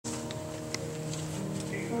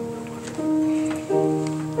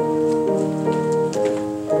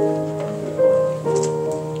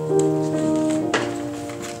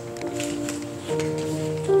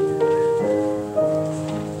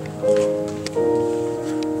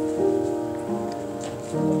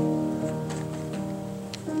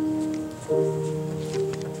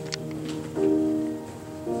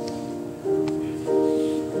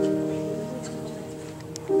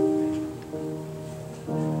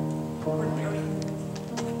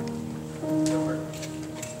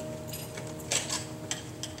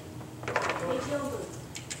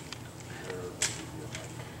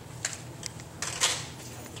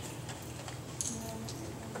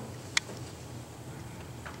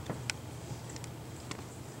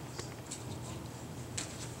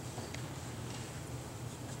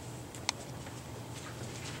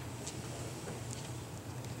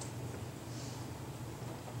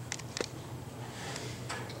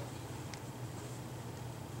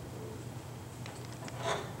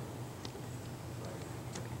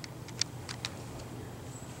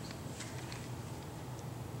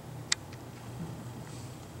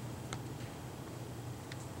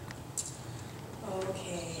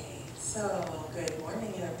So, good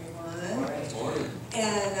morning, everyone. Good morning.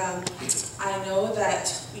 And I know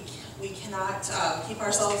that we cannot keep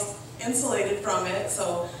ourselves insulated from it.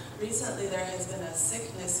 So recently there has been a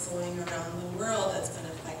sickness going around the world that's been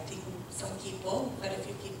affecting some people, quite a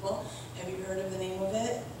few people. Have you heard of the name of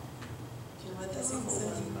it? Do you know what this sickness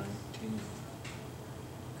is?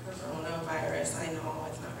 Coronavirus. I know,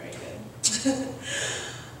 it's not very good.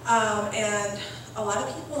 And a lot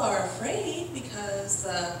of people are afraid because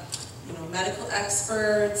the medical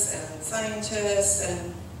experts and scientists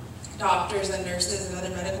and doctors and nurses and other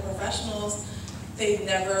medical professionals, they've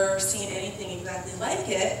never seen anything exactly like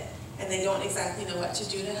it, and they don't exactly know what to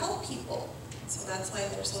do to help people. So that's why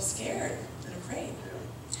they're so scared and afraid.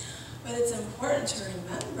 But it's important to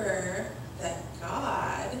remember that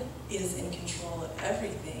God is in control of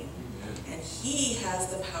everything, and He has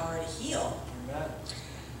the power to heal.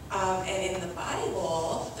 And in the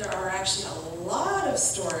Bible, there are actually a lot of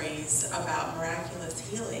stories about miraculous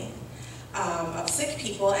healing of sick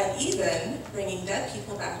people, and even bringing dead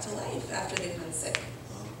people back to life after they've been sick.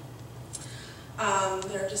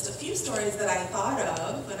 There are just a few stories that I thought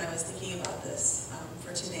of when I was thinking about this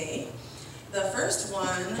for today. The first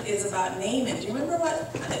one is about Naaman. Do you remember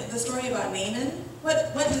the story about Naaman?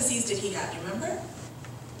 What disease did he have? Do you remember?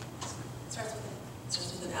 Starts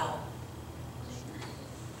with an L.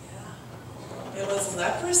 It was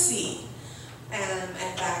leprosy, and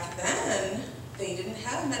back then they didn't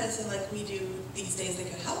have medicine like we do these days that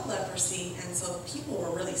could help leprosy, and so people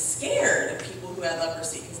were really scared of people who had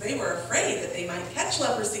leprosy because they were afraid that they might catch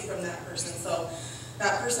leprosy from that person. So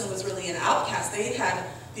that person was really an outcast. They had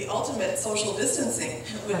the ultimate social distancing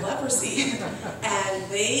with leprosy, and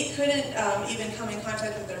they couldn't even come in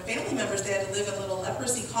contact with their family members. They had to live in little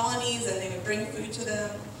leprosy colonies, and they would bring food to them.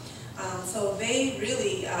 So they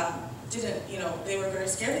really didn't, they were very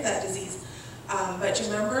scared of that disease. But you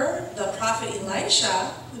remember the prophet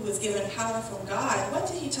Elisha, who was given power from God, what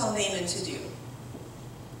did he tell Naaman to do?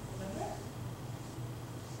 Remember?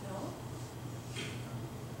 No?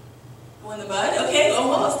 Go in the mud? Okay,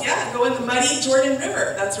 almost, yeah. Go in the muddy Jordan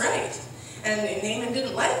River, that's right. And Naaman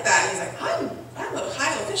didn't like that. He's like, I'm a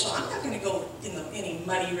high official. I'm not going to go in any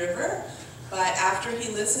muddy river. But after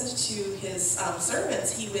he listened to his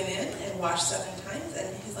servants, he went in and washed 7 times,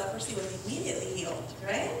 and his leprosy was immediately healed,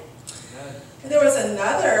 right? And there was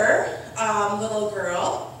another little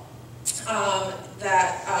girl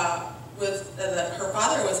that her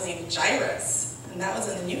father was named Jairus, and that was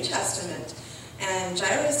in the New Testament. And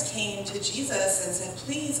Jairus came to Jesus and said,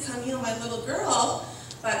 "Please come heal my little girl."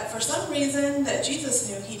 But for some reason that Jesus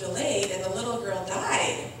knew, he delayed, and the little girl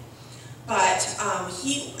died. But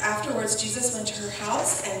afterwards, Jesus went to her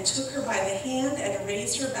house and took her by the hand and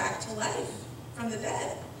raised her back to life from the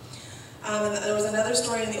dead. And there was another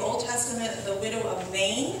story in the Old Testament, the widow of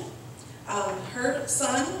Nain. Her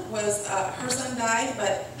son died,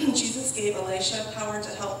 but Jesus gave Elisha power to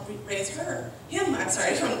help raise him back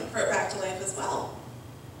to life as well.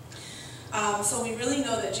 So we really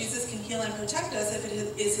know that Jesus can heal and protect us if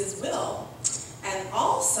it is His will. And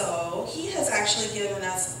also, He has actually given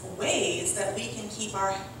us ways that we can keep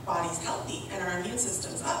our bodies healthy and our immune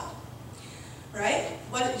systems up. Right?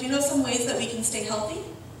 Do you know some ways that we can stay healthy?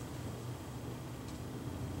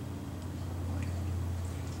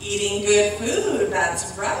 Eating good food,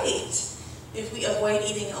 that's right. If we avoid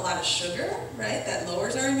eating a lot of sugar, right, that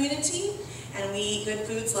lowers our immunity, and we eat good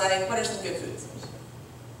foods like, what are some good foods?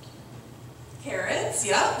 Carrots,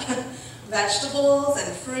 yep. Vegetables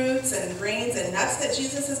and fruits and grains and nuts that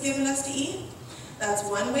Jesus has given us to eat. That's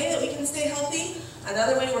one way that we can stay healthy.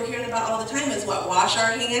 Another way we're hearing about all the time is what? Wash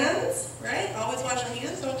our hands, right? Always wash our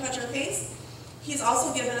hands, don't touch our face. He's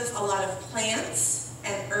also given us a lot of plants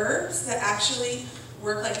and herbs that actually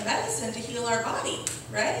work like medicine to heal our body,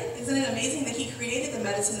 right? Isn't it amazing that He created the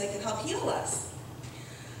medicine that can help heal us?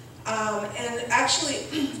 And actually,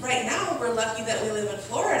 right now, we're lucky that we live in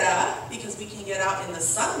Florida because we can get out in the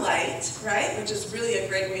sunlight, right? Which is really a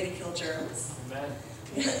great way to kill germs. Amen.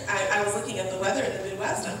 I was looking at the weather in the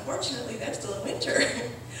Midwest. Unfortunately, they're still in winter.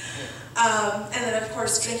 And then, of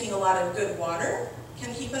course, drinking a lot of good water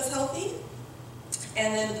can keep us healthy.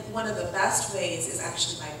 And then one of the best ways is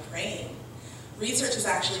actually by praying. Research has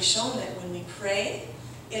actually shown that when we pray,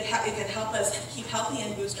 it can help us keep healthy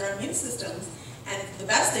and boost our immune systems. And the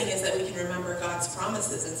best thing is that we can remember God's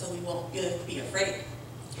promises, and so we won't be afraid.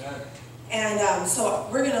 Yeah. And so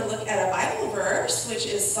we're going to look at a Bible verse, which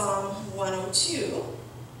is Psalm 102.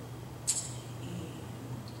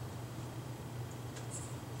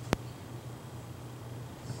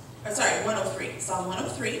 Sorry, 103. Psalm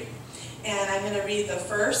 103. And I'm going to read the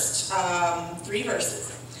first 3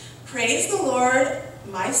 verses. Praise the Lord,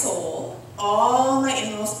 my soul, all my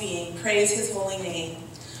inmost being, praise his holy name.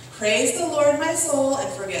 Praise the Lord, my soul,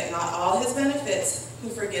 and forget not all his benefits, who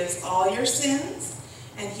forgives all your sins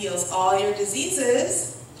and heals all your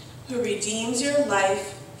diseases, who redeems your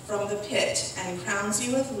life from the pit and crowns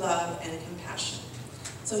you with love and compassion.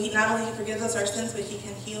 So he not only forgives us our sins, but he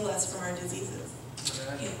can heal us from our diseases.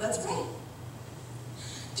 Okay, let's pray.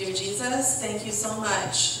 Dear Jesus, thank you so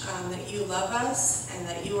much that you love us and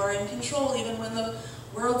that you are in control even when the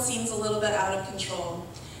world seems a little bit out of control.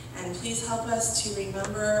 And please help us to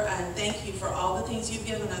remember and thank you for all the things you've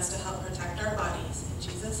given us to help protect our bodies. In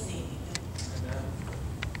Jesus' name, amen.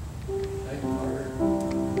 Amen. Thank you, Margaret.